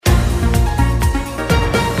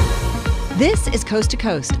This is Coast to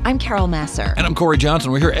Coast. I'm Carol Masser. And I'm Corey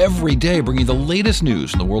Johnson. We're here every day bringing you the latest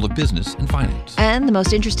news in the world of business and finance. And the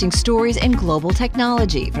most interesting stories in global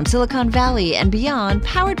technology from Silicon Valley and beyond,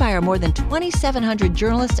 powered by our more than 2,700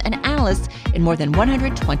 journalists and analysts in more than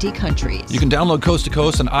 120 countries. You can download Coast to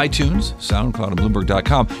Coast on iTunes, SoundCloud, and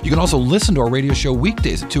Bloomberg.com. You can also listen to our radio show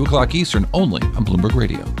weekdays at 2 o'clock Eastern only on Bloomberg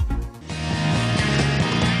Radio.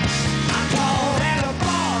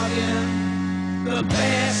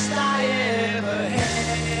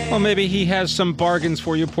 Well, maybe he has some bargains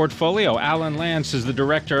for your portfolio. Alan Lancz is the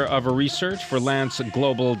director of research for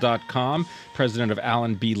LanceGlobal.com, president of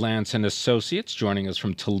Allen B. Lancz and Associates, joining us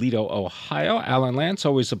from Toledo, Ohio. Alan Lancz,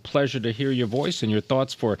 always a pleasure to hear your voice and your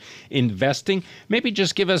thoughts for investing. Maybe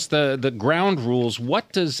just give us the ground rules.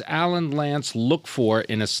 What does Alan Lancz look for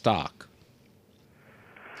in a stock?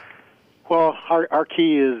 Well, our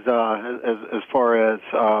key is as far as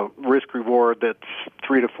risk reward, that's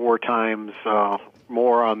 3 to 4 times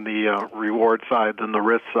more on the reward side than the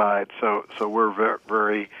risk side. So we're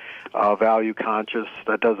very value conscious.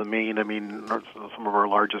 That doesn't mean, some of our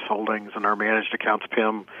largest holdings in our managed accounts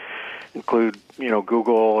PIM include,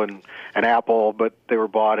 Google and Apple, but they were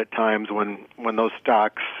bought at times when those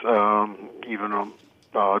stocks, even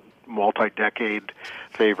multi-decade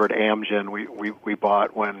favorite Amgen, we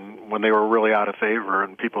bought when they were really out of favor,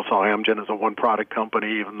 and people saw Amgen as a one-product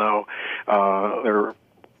company, even though their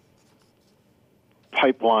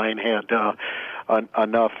pipeline had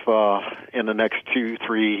enough in the next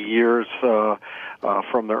 2-3 years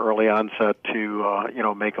from the early onset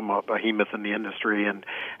to make them a behemoth in the industry, and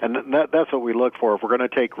that's what we look for. If we're going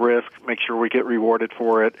to take risk, make sure we get rewarded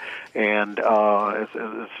for it, and as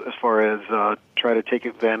far as try to take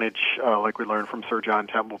advantage, like we learned from Sir John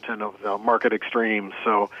Templeton, of market extremes.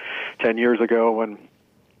 So 10 years ago, when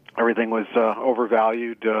everything was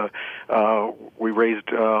overvalued, we raised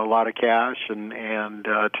a lot of cash, and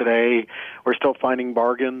today we're still finding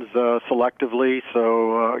bargains selectively.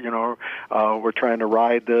 So we're trying to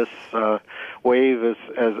ride this wave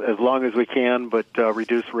as long as we can, but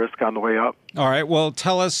reduce risk on the way up. All right. Well,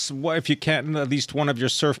 tell us, if you can, at least one of your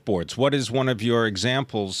surfboards. What is one of your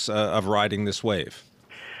examples of riding this wave?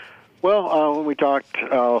 Well, when we talked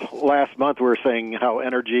last month, we were saying how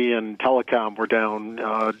energy and telecom were down,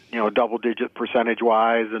 double-digit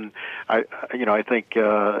percentage-wise, and I think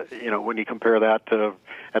when you compare that to,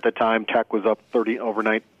 at the time, tech was up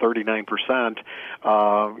 39%.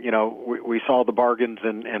 We saw the bargains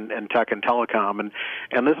in tech and telecom,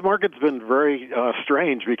 and this market's been very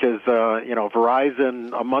strange because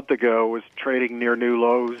Verizon a month ago was trading near new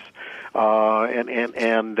lows.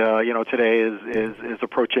 Today is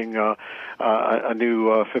approaching a new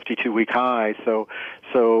 52-week high. So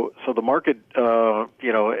the market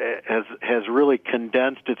has really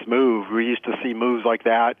condensed its move. We used to see moves like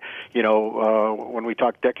that when we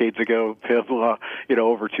talked decades ago,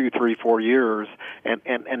 over 2, 3, 4 years,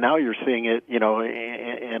 and now you're seeing it in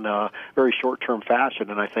a very short-term fashion.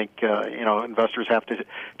 And I think investors have to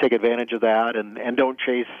take advantage of that and don't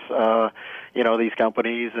chase these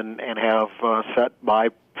companies and have set buy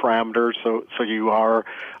parameters so you are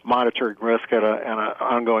monitoring risk at an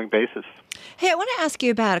ongoing basis. Hey, I want to ask you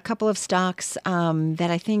about a couple of stocks that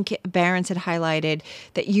I think Barron's had highlighted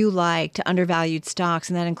that you liked, undervalued stocks,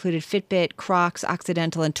 and that included Fitbit, Crocs,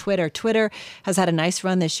 Occidental, and Twitter. Twitter has had a nice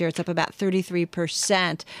run this year. It's up about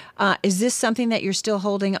 33%. Is this something that you're still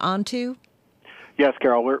holding on to? Yes,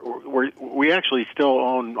 Carol, we actually still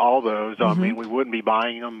own all those. Mm-hmm. I mean, we wouldn't be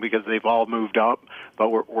buying them because they've all moved up, but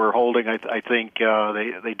we're holding. I think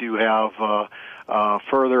they do have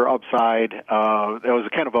further upside. There was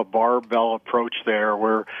kind of a barbell approach there,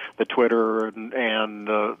 where the Twitter and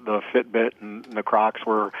the Fitbit and the Crocs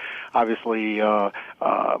were obviously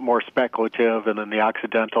more speculative, and then the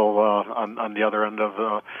Occidental on the other end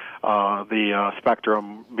of the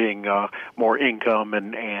spectrum being more income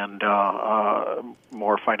and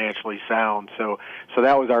more financially sound. So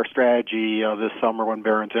that was our strategy this summer when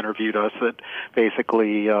Barron's interviewed us, that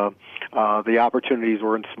basically the opportunities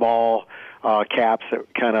were in small caps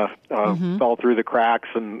that kind of fell through the cracks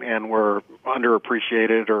and were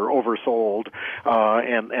underappreciated or oversold,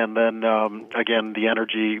 and then again the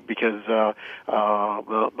energy, because the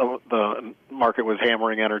market was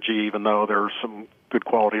hammering energy, even though there were some good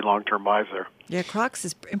quality long-term buys there. Yeah, Crocs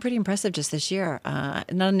is pretty impressive just this year. Not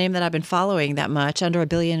a name that I've been following that much, under $1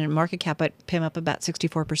 billion in market cap, but PIM up about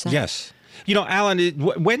 64%. Yes. Alan,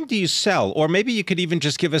 when do you sell? Or maybe you could even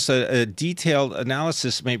just give us a detailed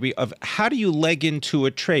analysis maybe of how do you leg into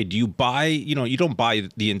a trade? Do you buy, you don't buy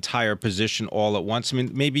the entire position all at once. I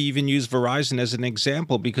mean, maybe even use Verizon as an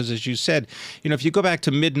example, because as you said, if you go back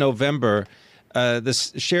to mid-November,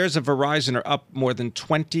 the shares of Verizon are up more than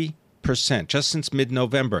 20% just since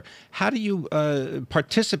mid-November. How do you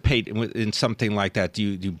participate in something like that? Do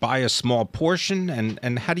you buy a small portion,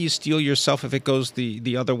 and how do you steel yourself if it goes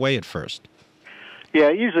the other way at first? Yeah,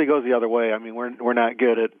 it usually goes the other way. I mean, we're not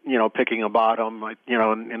good at picking a bottom.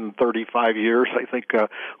 In 35 years, I think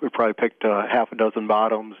we probably picked half a dozen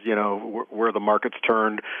bottoms. Where the market's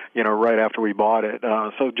turned. Right after we bought it.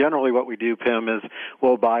 So generally, what we do, Pim, is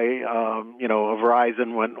we'll buy a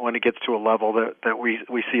Verizon when it gets to a level that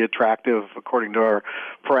we see attractive according to our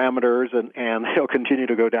parameters, and it'll continue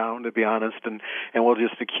to go down, to be honest, and we'll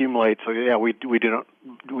just accumulate. So yeah, we do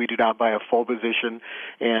not buy a full position,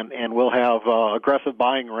 and we'll have aggressive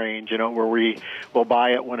buying range, where we will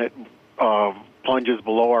buy it when it plunges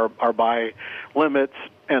below our buy limits,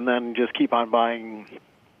 and then just keep on buying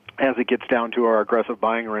as it gets down to our aggressive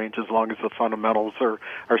buying range, as long as the fundamentals are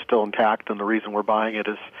still intact and the reason we're buying it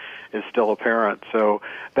is still apparent. So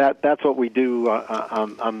that's what we do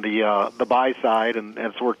on the buy side, and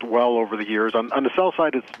it's worked well over the years. On the sell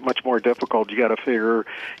side, it's much more difficult. You got to figure,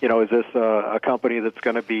 is this a company that's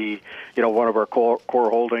going to be, one of our core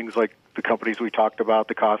holdings, like the companies we talked about,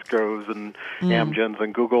 the Costco's and Amgens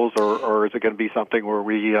and Google's, or is it going to be something where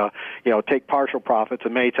we, take partial profits?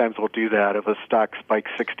 And many times we'll do that. If a stock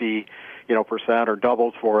spikes 60%, or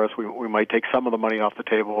doubles for us, we might take some of the money off the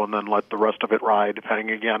table and then let the rest of it ride,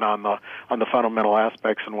 depending again on the fundamental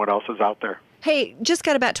aspects and what else is out there. Hey, just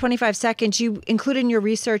got about 25 seconds. You included in your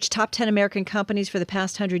research top 10 American companies for the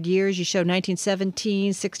past 100 years. You showed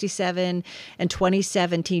 1917, 67, and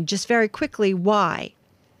 2017. Just very quickly, why?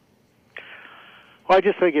 Well, I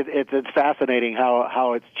just think it's fascinating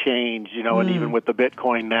how it's changed, and even with the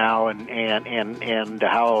Bitcoin now, and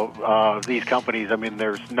how these companies. I mean,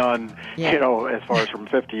 there's none, as far as from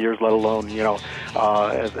 50 years, let alone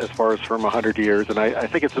as far as from 100 years. And I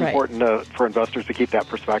think it's important for investors to keep that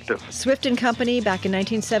perspective. Swift and Company back in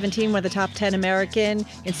 1917, one of the top 10 American.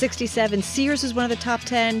 In 67, Sears was one of the top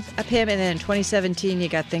 10, Pim, and then in 2017, you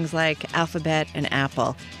got things like Alphabet and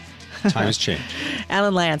Apple. Times change.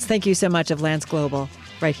 Alan Lancz, thank you so much of Lancz Global,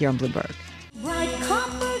 right here on Bloomberg. Bright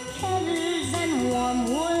copper kettles and warm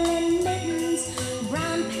woolen mittens,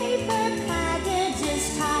 brown paper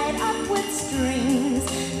packages tied up with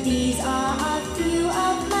strings. These are a few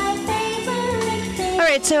of my favorite things. All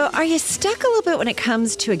right, so are you stuck a little bit when it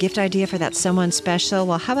comes to a gift idea for that someone special?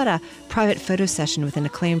 Well, how about a private photo session with an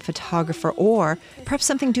acclaimed photographer, or perhaps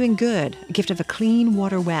something doing good, a gift of a clean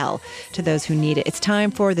water well to those who need it? It's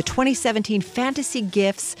time for the 2017 Fantasy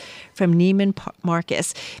Gifts from Neiman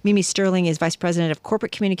Marcus. Mimi Sterling is Vice President of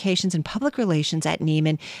Corporate Communications and Public Relations at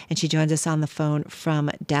Neiman, and she joins us on the phone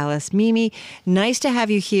from Dallas. Mimi, nice to have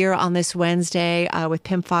you here on this Wednesday with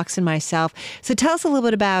Pimm Fox and myself. So tell us a little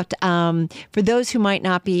bit about, for those who might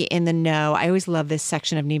not be in the know, I always love this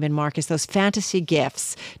section of Neiman Marcus, those fantasy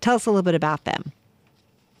gifts. Tell us a little bit about them.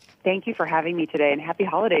 Thank you for having me today, and happy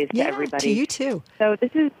holidays to everybody. To you too. So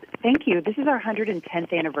thank you. This is our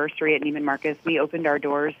 110th anniversary at Neiman Marcus. We opened our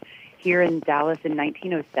doors here in Dallas in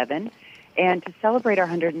 1907, and to celebrate our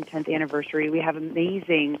 110th anniversary, we have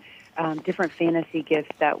amazing different fantasy gifts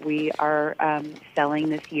that we are selling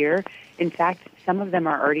this year. In fact, some of them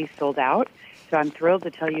are already sold out, so I'm thrilled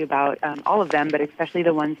to tell you about all of them, but especially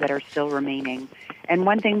the ones that are still remaining. And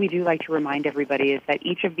one thing we do like to remind everybody is that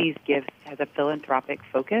each of these gifts has a philanthropic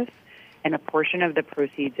focus, and a portion of the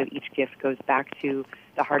proceeds of each gift goes back to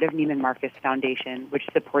the Heart of Neiman Marcus Foundation, which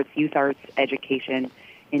supports youth arts education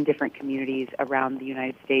in different communities around the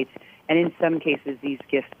United States. And in some cases, these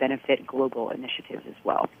gifts benefit global initiatives as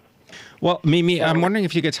well. Well, Mimi, I'm wondering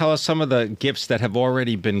if you could tell us some of the gifts that have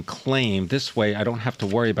already been claimed. This way, I don't have to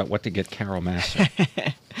worry about what to get Carol Massar.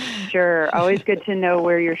 Sure. Always good to know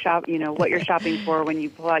where you're what you're shopping for when you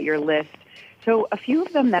pull out your list. So a few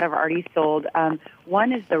of them that have already sold.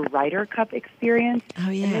 One is the Ryder Cup experience. Oh,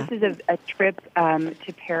 yeah. And this is a trip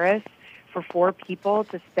to Paris for 4 people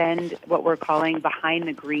to spend what we're calling Behind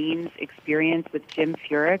the Greens experience with Jim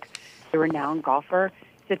Furyk, the renowned golfer.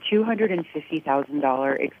 It's a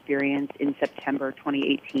 $250,000 experience in September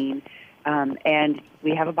 2018, and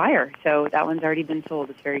we have a buyer. So that one's already been sold.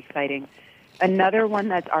 It's very exciting. Another one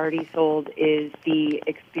that's already sold is the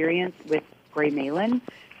experience with Gray Malin.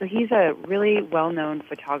 So he's a really well-known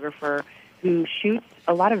photographer who shoots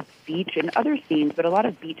a lot of beach and other scenes, but a lot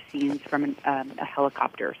of beach scenes from a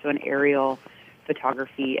helicopter, so an aerial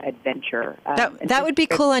photography adventure. That would be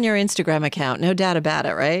cool on your Instagram account, no doubt about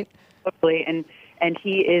it, right? Totally, and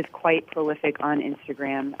he is quite prolific on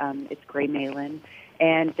Instagram. It's Gray Malin.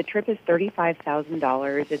 And the trip is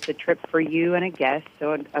 $35,000. It's a trip for you and a guest,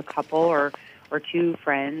 so a couple or or two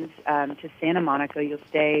friends to Santa Monica. You'll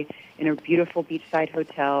stay in a beautiful beachside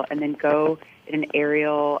hotel and then go in an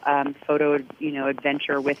aerial photo,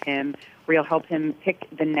 adventure with him, where you'll help him pick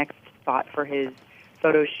the next spot for his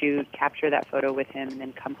photo shoot, capture that photo with him, and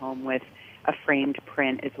then come home with a framed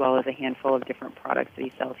print as well as a handful of different products that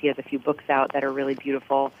he sells. He has a few books out that are really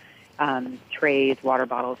beautiful, trays, water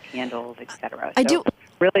bottles, candles, etc.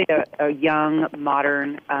 Really a young,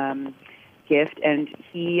 modern gift. And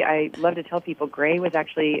I love to tell people, Gray was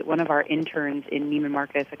actually one of our interns in Neiman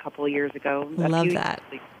Marcus a couple of years ago. Love that.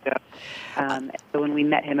 So when we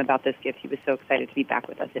met him about this gift, he was so excited to be back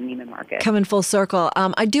with us in Neiman Marcus. Coming full circle.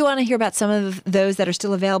 I do want to hear about some of those that are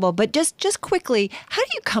still available, but just quickly, how do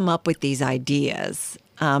you come up with these ideas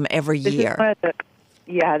every year?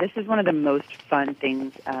 This is one of the most fun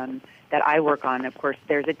things that I work on. Of course,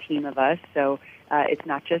 there's a team of us, so it's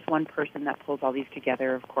not just one person that pulls all these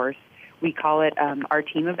together, of course. We call it our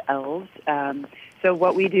team of elves. So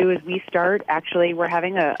what we do is we're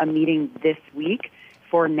having a meeting this week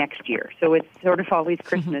for next year. So it's sort of always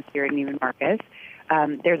Christmas here at Neiman Marcus.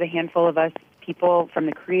 There's a handful of us, people from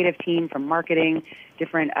the creative team, from marketing,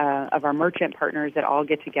 different of our merchant partners that all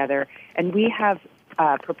get together. And we have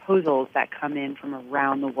proposals that come in from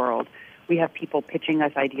around the world. We have people pitching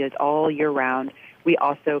us ideas all year round. We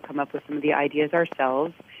also come up with some of the ideas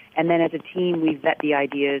ourselves. And then as a team, we vet the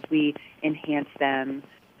ideas, we enhance them,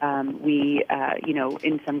 we,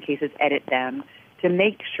 in some cases, edit them to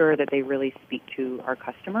make sure that they really speak to our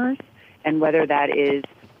customers. And whether that is,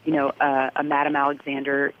 a Madame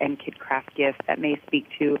Alexander and Kid Craft gift that may speak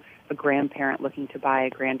to a grandparent looking to buy a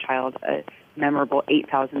grandchild a memorable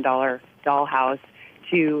 $8,000 dollhouse,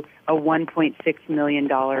 to a $1.6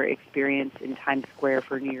 million experience in Times Square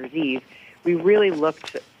for New Year's Eve. We really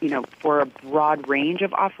looked, for a broad range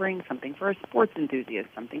of offerings, something for a sports enthusiast,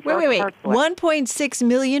 something for Wait. $1.6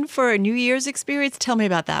 million for a New Year's experience? Tell me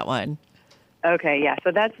about that one. Okay, yeah.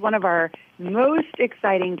 So that's one of our most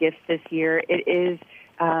exciting gifts this year. It is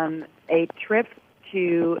a trip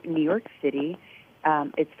to New York City.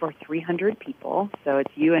 It's for 300 people, so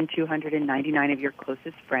it's you and 299 of your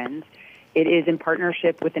closest friends. It is in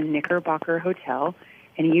partnership with the Knickerbocker Hotel,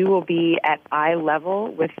 and you will be at eye level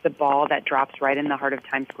with the ball that drops right in the heart of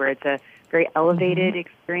Times Square. It's a very elevated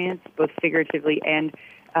experience, both figuratively and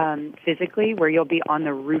physically, where you'll be on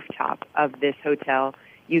the rooftop of this hotel.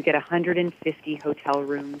 You get 150 hotel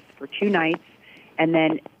rooms for 2 nights, and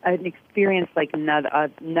then an experience like none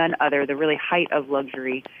other, the really height of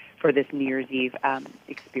luxury for this New Year's Eve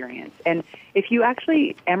experience. And if you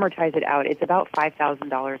actually amortize it out, it's about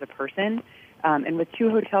 $5,000 a person. And with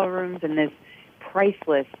 2 hotel rooms and this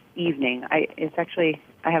priceless evening, I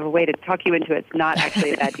have a way to talk you into it. It's not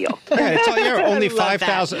actually a bad deal. Only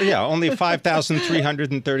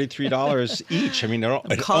 $5,333 each. I mean,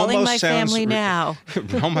 it calling almost my sounds family now.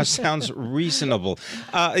 It almost sounds reasonable.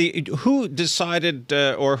 Who decided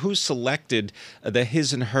or who selected the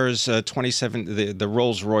his and hers 27 the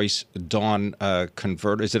Rolls Royce Dawn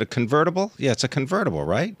convertible? Is it a convertible? Yeah, it's a convertible,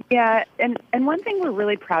 right? Yeah, and one thing we're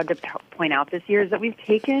really proud to point out this year is that we've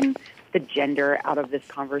taken the gender out of this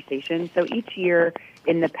conversation. So each year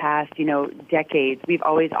in the past, decades, we've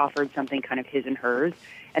always offered something kind of his and hers.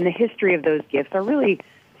 And the history of those gifts are really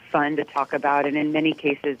fun to talk about. And in many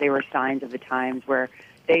cases, they were signs of the times where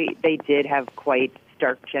they did have quite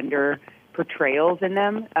stark gender portrayals in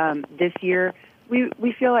them. This year,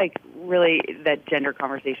 we feel like really that gender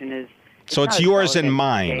conversation is... So it's yours and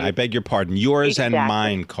mine. Today. I beg your pardon. Yours and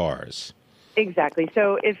mine cars. Exactly.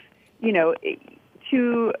 So if,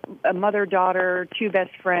 to a mother-daughter, 2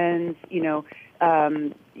 best friends, his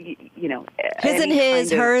and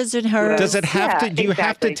his, hers and hers. Does it have to? Do you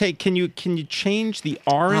have to take? Can you change the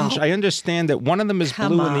orange? I understand that one of them is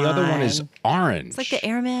blue and the other one is orange. It's like the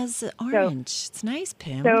Hermes orange. It's nice,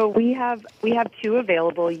 Pim. So we have 2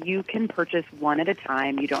 available. You can purchase one at a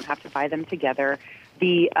time. You don't have to buy them together.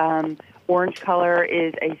 The orange color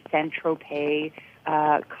is a Saint-Tropez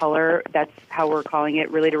color. That's how we're calling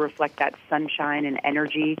it, really to reflect that sunshine and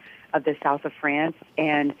energy of the south of France.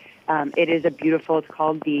 And it is it's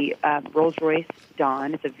called the Rolls-Royce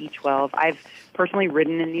Dawn. It's a V12. I've personally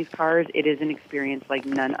ridden in these cars. It is an experience like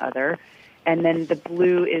none other. And then the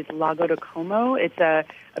blue is Lago di Como. It's a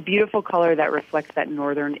beautiful color that reflects that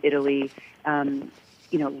northern Italy,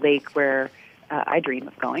 lake where I dream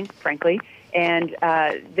of going, frankly. And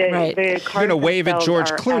the cars you're going to wave at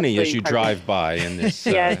George Clooney as you perfect. Drive by in this.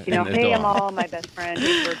 Yes, in the hey, Dawn. Amal, my best friend,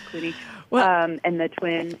 George Clooney, and the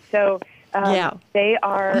twins. So they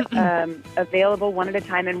are available one at a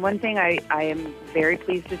time. And one thing I am very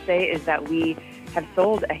pleased to say is that we have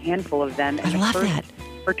sold a handful of them. I love that.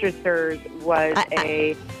 purchasers was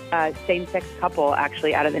a same-sex couple,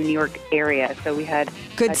 actually, out of the New York area. So we had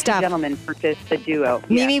Good two stuff. gentlemen purchase the duo.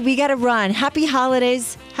 Mimi, we got to run. Happy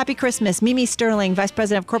holidays. Happy Christmas. Mimi Sterling, Vice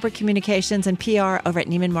President of Corporate Communications and PR over at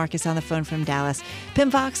Neiman Marcus, on the phone from Dallas.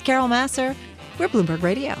 Pimm Fox, Carol Masser. We're Bloomberg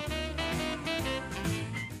Radio.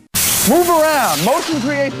 Move around. Motion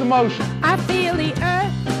creates emotion. I feel the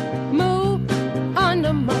earth move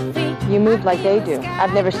under my feet. You move like they do.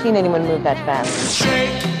 I've never seen anyone move that fast. Shake.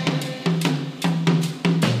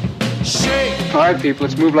 Shake. All right, people,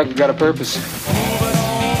 let's move like we've got a purpose.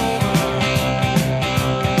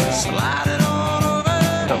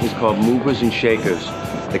 Company's called Movers and Shakers.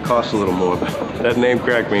 They cost a little more, but that name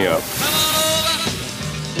cracked me up.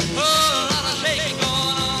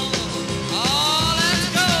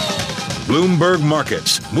 Bloomberg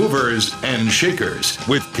Markets, Movers and Shakers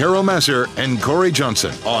with Carol Masser and Corey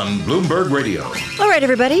Johnson on Bloomberg Radio. All right,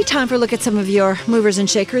 everybody, time for a look at some of your movers and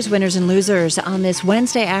shakers, winners and losers on this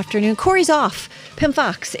Wednesday afternoon. Corey's off. Pimm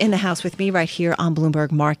Fox in the house with me right here on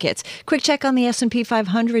Bloomberg Markets. Quick check on the S&P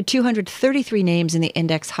 500, 233 names in the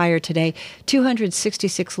index higher today,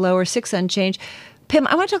 266 lower, 6 unchanged. Pimm,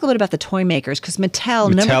 I want to talk a little bit about the toy makers because Mattel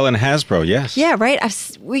and Hasbro, yes. Yeah, right.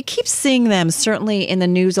 We keep seeing them certainly in the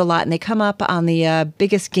news a lot, and they come up on the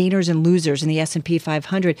biggest gainers and losers in the S&P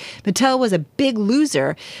 500. Mattel was a big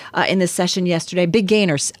loser in this session yesterday. Big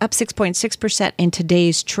gainers, up 6.6% in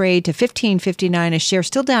today's trade to $15.59 a share,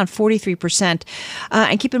 still down 43%.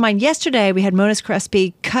 And keep in mind, yesterday we had Monness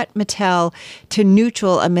Crespi cut Mattel to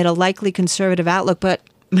neutral amid a likely conservative outlook, but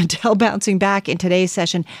Mattel bouncing back in today's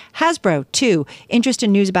session. Hasbro, too. Interest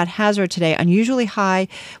in news about Hasbro today, unusually high,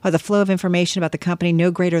 while the flow of information about the company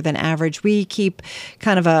no greater than average. We keep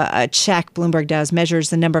kind of a check, Bloomberg does,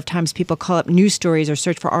 measures the number of times people call up news stories or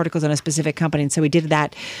search for articles on a specific company. And so we did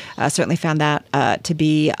that, certainly found that to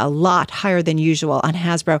be a lot higher than usual on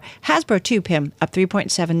Hasbro. Hasbro, too, Pimm, up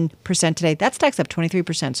 3.7% today. That stacks up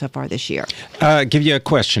 23% so far this year. Give you a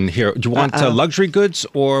question here. Do you want luxury goods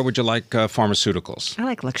or would you like pharmaceuticals? I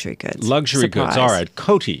like luxury goods. Luxury goods. All right.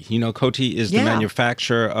 Coty. You know, Coty is the Yeah.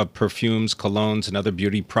 manufacturer of perfumes, colognes, and other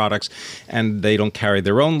beauty products. And they don't carry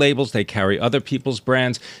their own labels. They carry other people's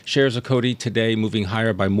brands. Shares of Coty today moving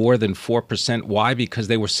higher by more than 4%. Why? Because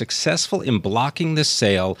they were successful in blocking the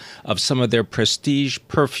sale of some of their prestige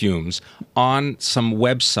perfumes on some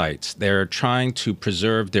websites. They're trying to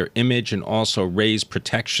preserve their image and also raise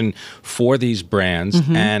protection for these brands.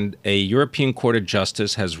 And a European Court of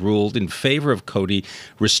Justice has ruled in favor of Coty,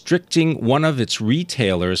 restricting one of its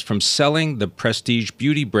retailers from selling the prestige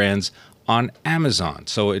beauty brands on Amazon.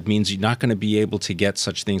 So it means you're not going to be able to get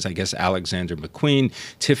such things, I guess, Alexander McQueen,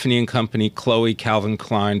 Tiffany & Company, Chloe, Calvin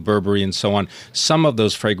Klein, Burberry, and so on. Some of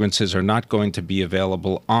those fragrances are not going to be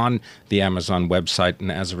available on the Amazon website.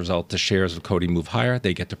 And as a result, the shares of Coty move higher.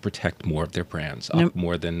 They get to protect more of their brands, up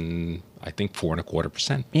more than, I think,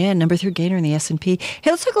 4.25%. Yeah, number 3 gainer in the S&P.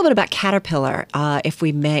 Hey, let's talk a little bit about Caterpillar, if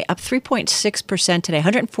we may. Up 3.6% today,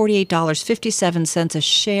 $148.57 a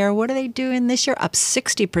share. What are they doing this year? Up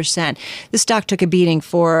 60%. The stock took a beating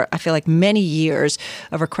for, I feel like, many years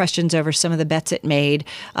over questions over some of the bets it made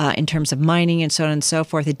in terms of mining and so on and so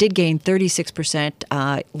forth. It did gain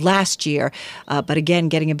 36% last year, but again,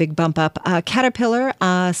 getting a big bump up. Caterpillar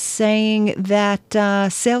saying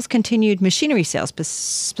that sales continued, machinery sales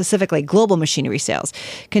specifically, global machinery sales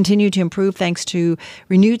continue to improve thanks to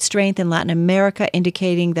renewed strength in Latin America,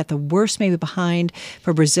 indicating that the worst may be behind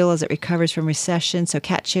for Brazil as it recovers from recession. So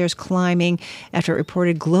CAT shares climbing after it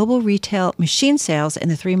reported global retail machine sales in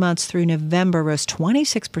the 3 months through November rose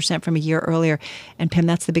 26% from a year earlier. And Pimm,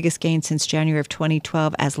 that's the biggest gain since January of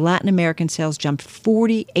 2012 as Latin American sales jumped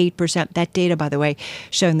 48%. That data, by the way,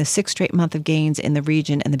 showing the 6th straight month of gains in the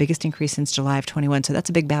region and the biggest increase since July of 21. So that's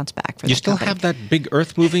a big bounce back for You the still company. have that big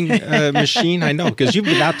earth-moving machine? I know, because you've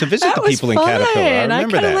been out to visit the was people in fun. Caterpillar. I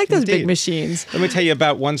remember kinda that. like those big Indeed. machines. Let me tell you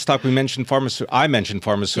about one stock we mentioned. I mentioned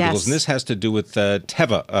pharmaceuticals, Yes. and this has to do with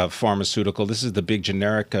Teva Pharmaceutical. This is the big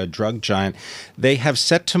generic drug giant. They have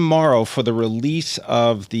set tomorrow for the release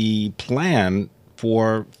of the plan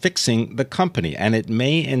for fixing the company, and it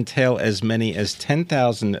may entail as many as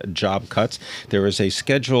 10,000 job cuts. There is a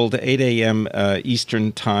scheduled 8 a.m.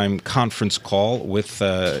 Eastern Time conference call with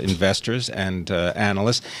investors and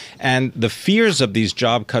analysts, and the fears of these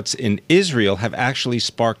job cuts in Israel have actually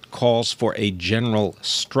sparked calls for a general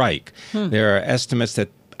strike. There are estimates that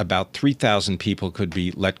about 3,000 people could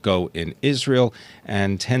be let go in Israel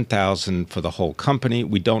and 10,000 for the whole company.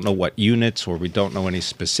 We don't know what units, or we don't know any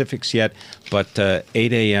specifics yet, but 8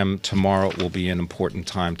 a.m. tomorrow will be an important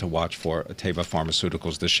time to watch for Teva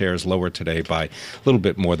Pharmaceuticals. The shares lower today by a little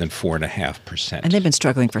bit more than 4.5%. And they've been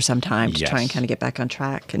struggling for some time to try and kind of get back on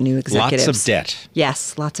track. New executives. Lots of debt.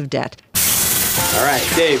 Yes, lots of debt. All right,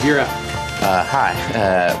 Dave, you're up.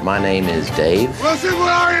 Hi, my name is Dave. Wilson,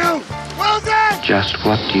 where are you? Wilson! Just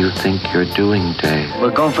what do you think you're doing, Dave? We're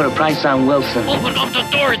going for the price on Wilson. Open up the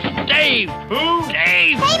door, it's Dave! Who?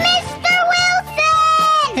 Dave! Hey, Mr.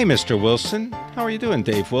 Wilson! Hey, Mr. Wilson. How are you doing,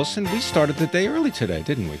 Dave Wilson? We started the day early today,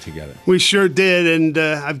 didn't we, together? We sure did, and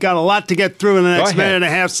I've got a lot to get through in the next minute and a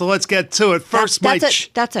half, so let's get to it. First,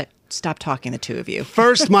 that's it. Stop talking, the two of you.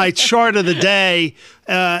 First, my chart of the day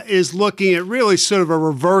is looking at really sort of a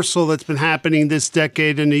reversal that's been happening this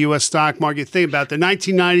decade in the U.S. stock market. Think about it. The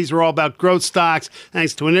 1990s were all about growth stocks,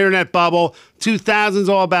 thanks to an internet bubble. 2000s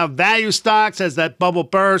all about value stocks as that bubble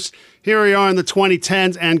burst. Here we are in the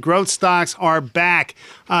 2010s, and growth stocks are back.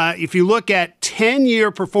 If you look at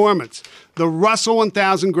 10-year performance, the Russell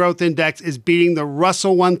 1000 Growth Index is beating the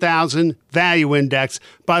Russell 1000 Value Index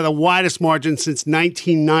by the widest margin since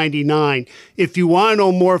 1999. If you want to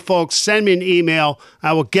know more, folks, send me an email.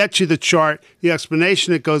 I will get you the chart, the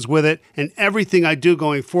explanation that goes with it, and everything I do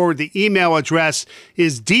going forward. The email address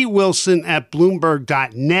is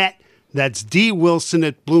dwilson@bloomberg.net. That's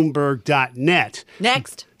dwilson@bloomberg.net.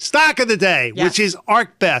 Next. Stock of the day, which is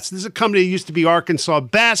ArcBest. This is a company that used to be Arkansas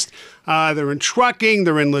Best. They're in trucking.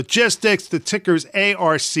 They're in logistics. The ticker's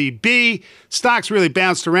ARCB. Stocks really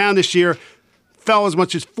bounced around this year. Fell as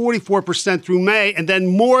much as 44% through May, and then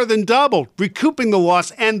more than doubled, recouping the loss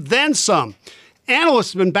and then some.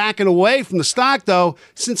 Analysts have been backing away from the stock, though.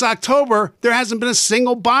 Since October, there hasn't been a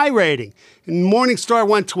single buy rating. And Morningstar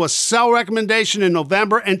went to a sell recommendation in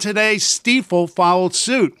November, and today Stifel followed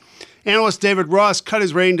suit. Analyst David Ross cut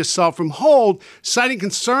his rating to sell from hold, citing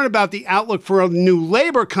concern about the outlook for a new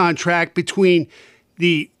labor contract between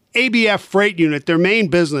the ABF freight unit, their main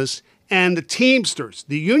business, and the Teamsters.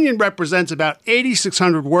 The union represents about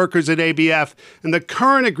 8,600 workers at ABF, and the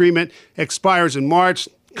current agreement expires in March.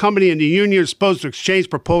 The company and the union are supposed to exchange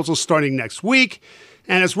proposals starting next week.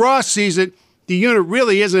 And as Ross sees it, the unit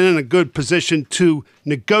really isn't in a good position to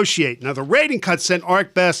negotiate. Now, the rating cut sent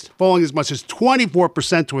ArcBest falling as much as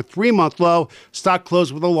 24% to a 3-month low. Stock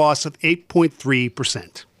closed with a loss of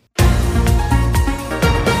 8.3%.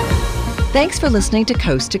 Thanks for listening to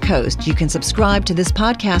Coast to Coast. You can subscribe to this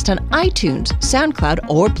podcast on iTunes, SoundCloud,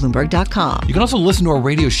 or Bloomberg.com. You can also listen to our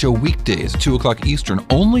radio show weekdays at 2 o'clock Eastern,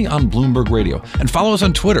 only on Bloomberg Radio. And follow us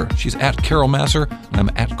on Twitter. She's at Carol Masser, and I'm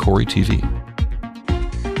at Corey TV.